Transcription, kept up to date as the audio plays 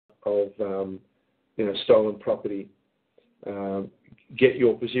stolen property. Get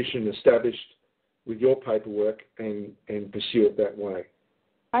your position established with your paperwork and pursue it that way.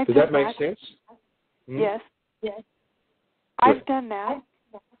 Does that make sense? Yes. Yes. I've done that.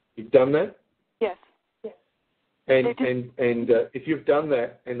 You've done that? Yes. And if you've done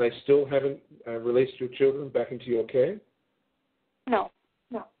that and they still haven't released your children back into your care? No.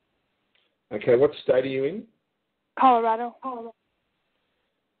 Okay, what state are you in? Colorado.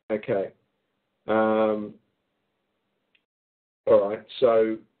 Okay. All right,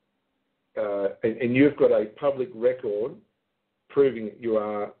 so, and you've got a public record proving that you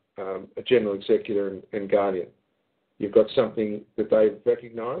are a general executor and guardian. You've got something that they've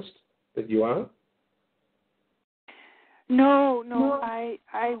recognised that you are? No,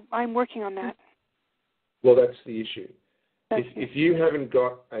 I'm working on that. Well, that's the issue. If you haven't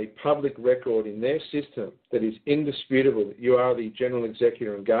got a public record in their system that is indisputable that you are the general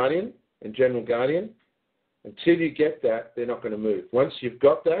executor and guardian and general guardian, until you get that, they're not going to move. Once you've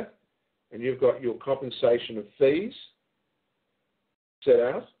got that and you've got your compensation of fees set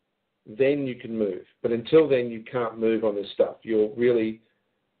out, then you can move. But until then, you can't move on this stuff. You're really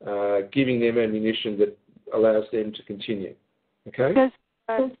giving them ammunition that allows them to continue. Okay? Does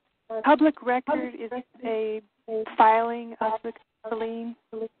public record is a filing of the lien?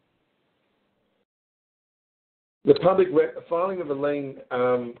 The filing of a lien,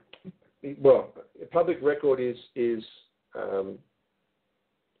 well, a public record is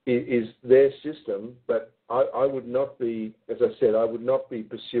their system, but I would not be, as I said, I would not be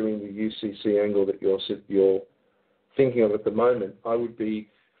pursuing the UCC angle that you're thinking of at the moment. I would be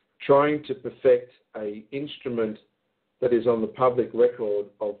trying to perfect an instrument that is on the public record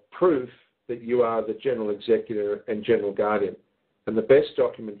of proof that you are the general executor and general guardian. And the best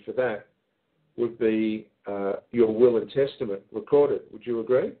document for that would be your will and testament recorded. Would you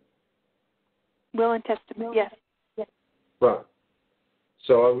agree? Will and testament, yes. Right.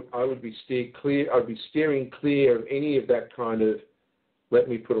 So I would be steering clear of any of that kind of let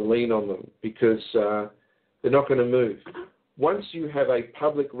me put a lien on them, because they're not going to move. Once you have a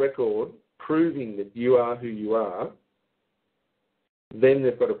public record proving that you are who you are, then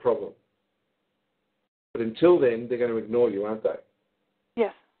they've got a problem. But until then, they're going to ignore you, aren't they?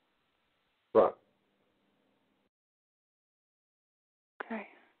 Yes. Right. Okay.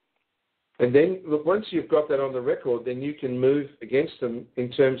 And then, look, once you've got that on the record, then you can move against them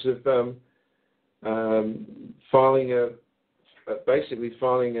in terms of filing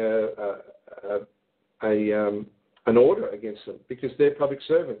an order against them, because they're public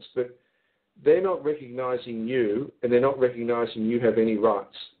servants, but they're not recognising you, and they're not recognising you have any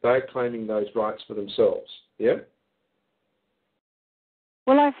rights. They're claiming those rights for themselves. Yeah?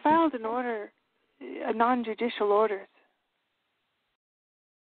 Well, I filed an order, a non-judicial order.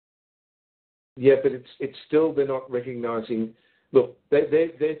 Yeah, but it's still, they're not recognising. Look, they're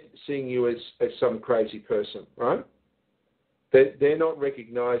seeing you as some crazy person, right? They're not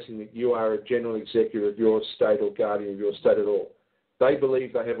recognising that you are a general executive of your state or guardian of your state at all. They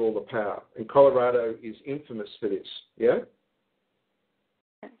believe they have all the power, and Colorado is infamous for this. Yeah.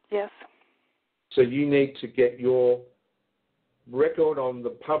 Yes. So you need to get your record on the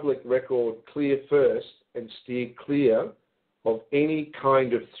public record clear first, and steer clear of any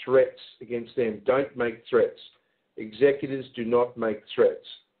kind of threats against them. Don't make threats. Executors do not make threats.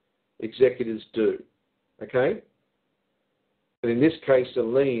 Executors do. Okay? And in this case, a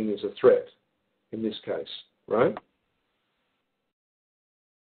lien is a threat. In this case, right?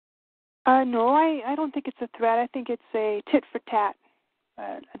 No, I don't think it's a threat. I think it's a tit for tat.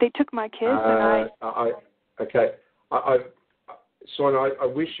 They took my kids, and Okay. Swan, I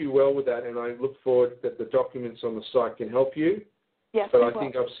wish you well with that, and I look forward that the documents on the site can help you. Yes, but I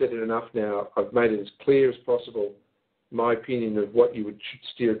think I've said it enough now. I've made it as clear as possible, my opinion of what you should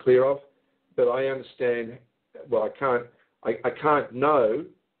steer clear of. But I understand. Well, I can't know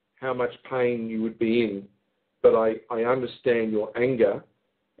how much pain you would be in, but I understand your anger,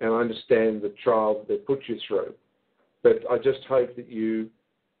 and I understand the trial that they put you through. But I just hope that you,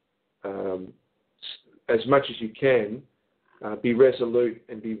 as much as you can, be resolute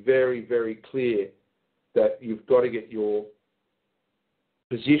and be very, very clear that you've got to get your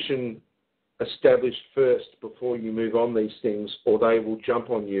position established first before you move on these things, or they will jump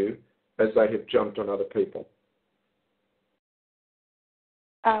on you as they have jumped on other people.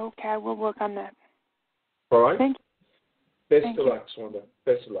 Okay, I will work on that. All right? Thank you. Best of luck, Swanda.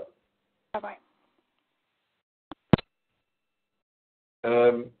 Best of luck. Bye-bye.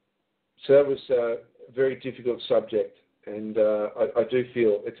 So that was a very difficult subject, and I do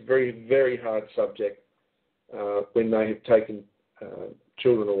feel it's a very, very hard subject when they have taken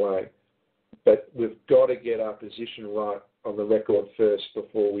children away. But we've got to get our position right on the record first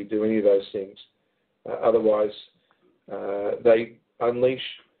before we do any of those things. Otherwise, they unleash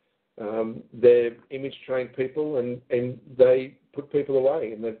their image-trained people and they put people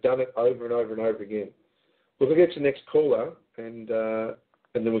away, and they've done it over and over and over again. We'll get to the next caller, and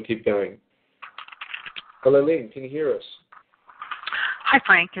then we'll keep going. Hello, Lynn. Can you hear us? Hi,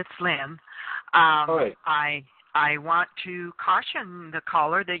 Frank. It's Lynn. Hi. I want to caution the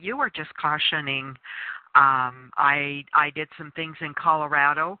caller that you were just cautioning. I did some things in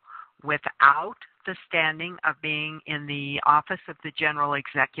Colorado without the standing of being in the office of the General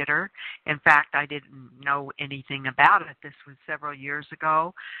Executor. In fact, I didn't know anything about it. This was several years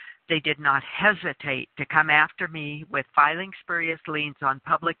ago. They did not hesitate to come after me with filing spurious liens on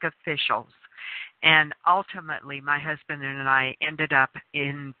public officials. And ultimately, my husband and I ended up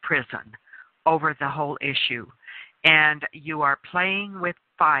in prison over the whole issue. And you are playing with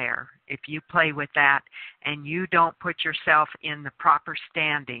fire if you play with that and you don't put yourself in the proper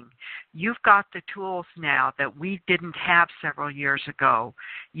standing. You've got the tools now that we didn't have several years ago.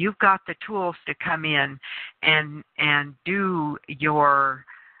 You've got the tools to come in and do your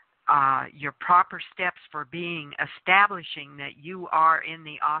proper steps for establishing that you are in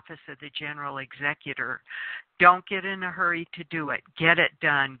the office of the General Executor. Don't get in a hurry to do it. Get it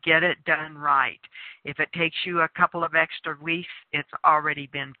done. Get it done right. If it takes you a couple of extra weeks, it's already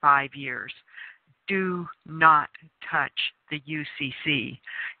been 5 years. Do not touch the UCC.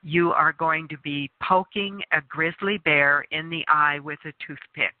 You are going to be poking a grizzly bear in the eye with a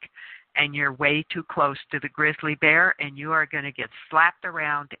toothpick. And you're way too close to the grizzly bear, and you are going to get slapped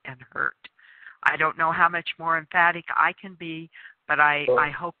around and hurt. I don't know how much more emphatic I can be, but I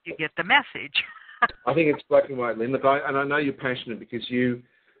hope you get the message. I think it's black and white, Lynn. Look, and I know you're passionate because you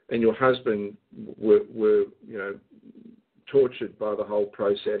and your husband were tortured by the whole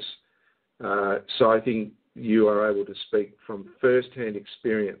process. So I think you are able to speak from first-hand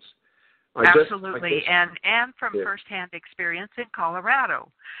experience. Absolutely, and from first-hand experience in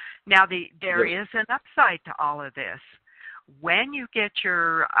Colorado. Now, there is an upside to all of this. When you get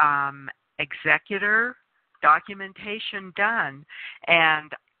your executor documentation done,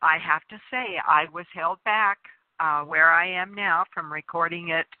 and I have to say I was held back where I am now from recording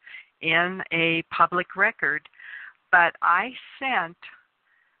it in a public record, but I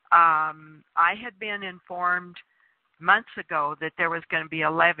had been informed months ago that there was going to be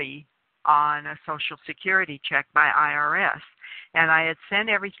a levy on a Social Security check by IRS. And I had sent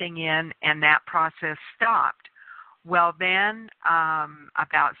everything in, and that process stopped. Well, then,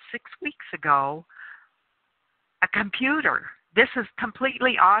 about 6 weeks ago, a computer, this is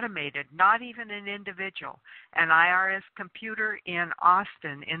completely automated, not even an individual, an IRS computer in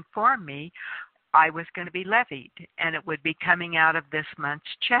Austin informed me I was going to be levied, and it would be coming out of this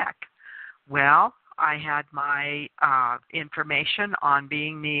month's check. Well, I had my information on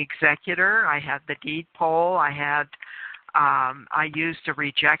being the executor. I had the deed poll. I used a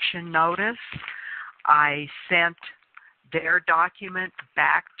rejection notice. I sent their document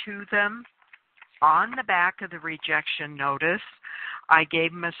back to them. On the back of the rejection notice, I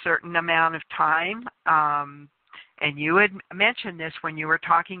gave them a certain amount of time. And you had mentioned this when you were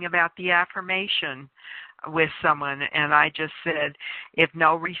talking about the affirmation with someone, and I just said, if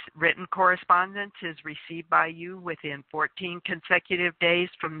no written correspondence is received by you within 14 consecutive days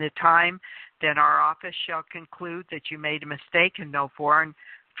from the time, then our office shall conclude that you made a mistake, and no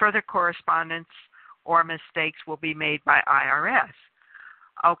further correspondence or mistakes will be made by IRS.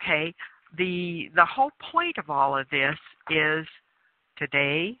 Okay, the whole point of all of this is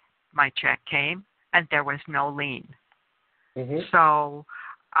today my check came and there was no lien. Mm-hmm. So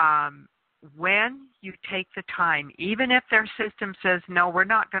when you take the time, even if their system says, no, we're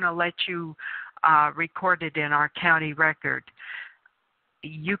not going to let you record it in our county record,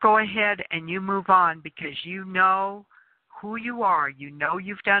 you go ahead and you move on because you know who you are. You know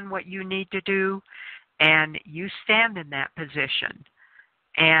you've done what you need to do, and you stand in that position.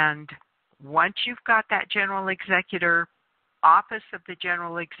 And once you've got that general executor, office of the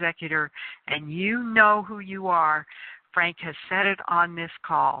general executor, and you know who you are, Frank has said it on this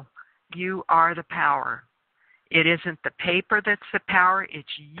call, you are the power. It isn't the paper that's the power, it's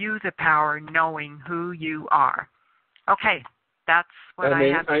you the power, knowing who you are. Okay, that's what I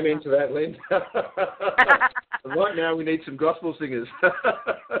have to say. Amen to that, Lynn. Right now we need some gospel singers.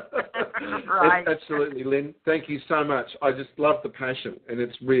 Right. Absolutely, Lynn. Thank you so much. I just love the passion, and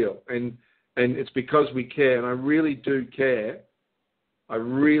it's real. And it's because we care, and I really do care. I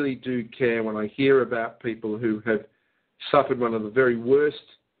really do care when I hear about people who have suffered one of the very worst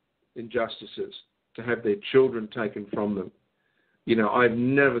injustices, to have their children taken from them. I've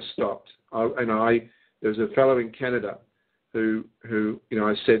never stopped. There was a fellow in Canada who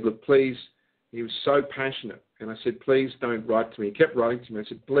I said, look, please, he was so passionate. And I said, please don't write to me. He kept writing to me. I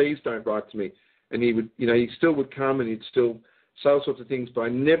said, please don't write to me. And he would, he still would come and he'd still say all sorts of things, but I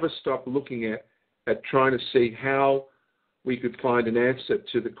never stopped looking at trying to see how we could find an answer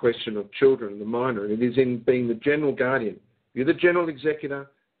to the question of children, the minor. And it is in being the general guardian. You're the general executor.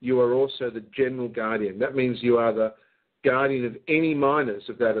 You are also the general guardian. That means you are the guardian of any minors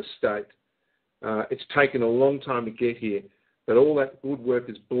of that estate. It's taken a long time to get here, but all that good work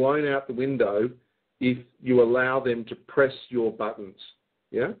is blown out the window if you allow them to press your buttons.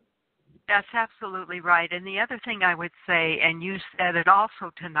 Yeah? That's absolutely right. And the other thing I would say, and you said it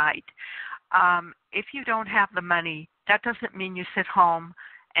also tonight, if you don't have the money, that doesn't mean you sit home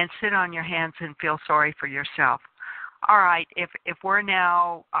and sit on your hands and feel sorry for yourself. All right, if we're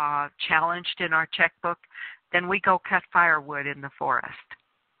now challenged in our checkbook, then we go cut firewood in the forest.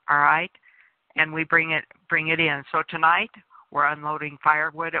 All right? And we bring it in. So tonight we're unloading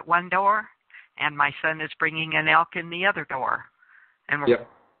firewood at one door, and my son is bringing an elk in the other door. And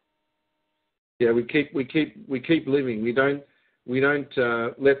we keep living. We don't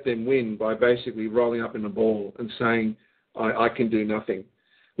let them win by basically rolling up in a ball and saying I can do nothing.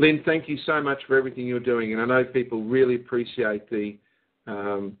 Lynn, thank you so much for everything you're doing, and I know people really appreciate the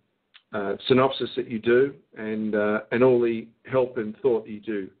synopsis that you do and all the help and thought you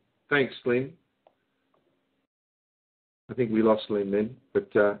do. Thanks, Lynn. I think we lost Lynn then,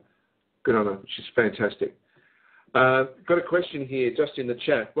 but good on her. She's fantastic. Got a question here just in the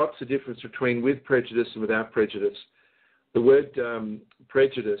chat. What's the difference between with prejudice and without prejudice? The word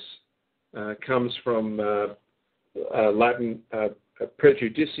prejudice comes from Latin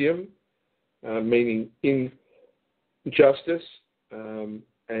prejudicium, meaning injustice,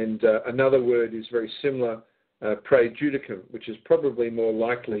 and another word is very similar, prejudicum, which is probably more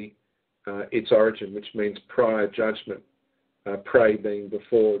likely its origin, which means prior judgment, pre being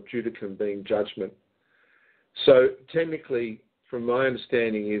before, judicum being judgment. So technically, from my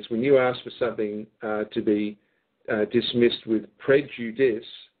understanding, is when you ask for something to be dismissed with prejudice,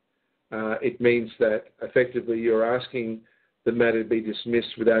 it means that effectively you're asking the matter to be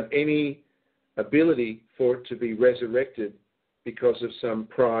dismissed without any ability for it to be resurrected because of some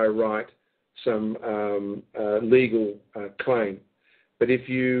prior right, some legal claim. But if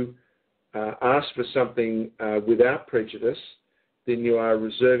you ask for something without prejudice, then you are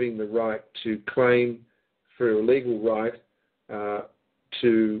reserving the right to claim for a legal right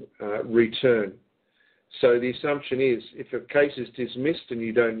to return. So the assumption is if a case is dismissed and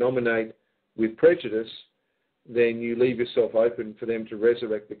you don't nominate with prejudice, then you leave yourself open for them to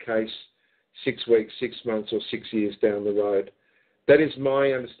resurrect the case 6 weeks, 6 months, or 6 years down the road. That is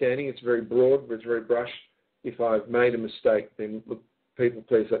my understanding. It's very broad, but it's very brushed. If I've made a mistake, then look, people,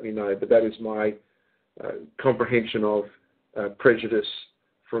 please let me know. But that is my comprehension of prejudice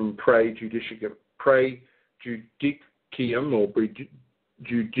from prejudicium or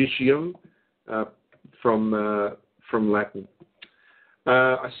judicium from Latin.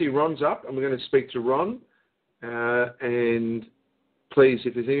 I see Ron's up, and we're going to speak to Ron. And please,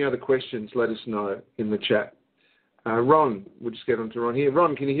 if there's any other questions, let us know in the chat. Ron, we'll just get on to Ron here.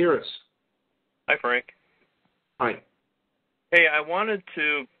 Ron, can you hear us? Hi, Frank. Hi. Hey, I wanted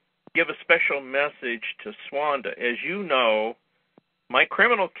to give a special message to Swanda. As you know, my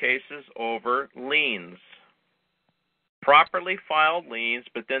criminal case is over liens. Properly filed liens,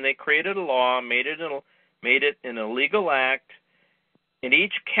 but then they created a law, made it an illegal act, and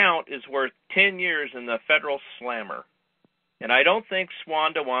each count is worth 10 years in the federal slammer. And I don't think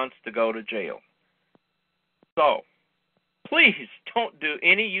Swanda wants to go to jail. So, please don't do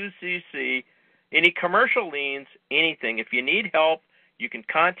any UCC, any commercial liens, anything. If you need help, you can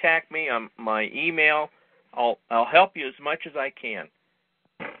contact me on my email. I'll help you as much as I can.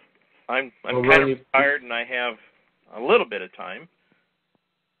 I'm kind of tired and I have a little bit of time.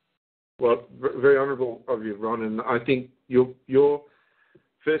 Well, very honourable of you, Ron, and I think your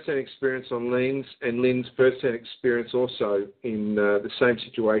first-hand experience on liens and Lynn's first-hand experience also in the same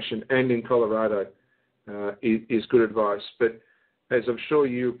situation and in Colorado is good advice. But as I'm sure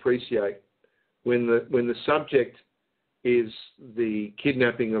you appreciate, when the subject is the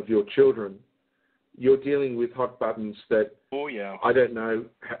kidnapping of your children, you're dealing with hot buttons that I don't know.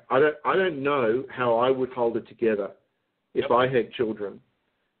 I don't know how I would hold it together if I had children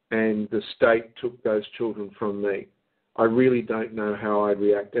and the state took those children from me. I really don't know how I'd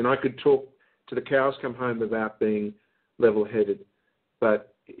react. And I could talk to the cows come home about being level-headed,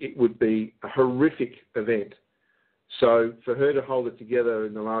 but it would be a horrific event. So for her to hold it together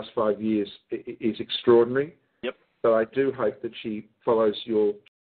in the last 5 years is extraordinary. Yep. So I do hope that she follows your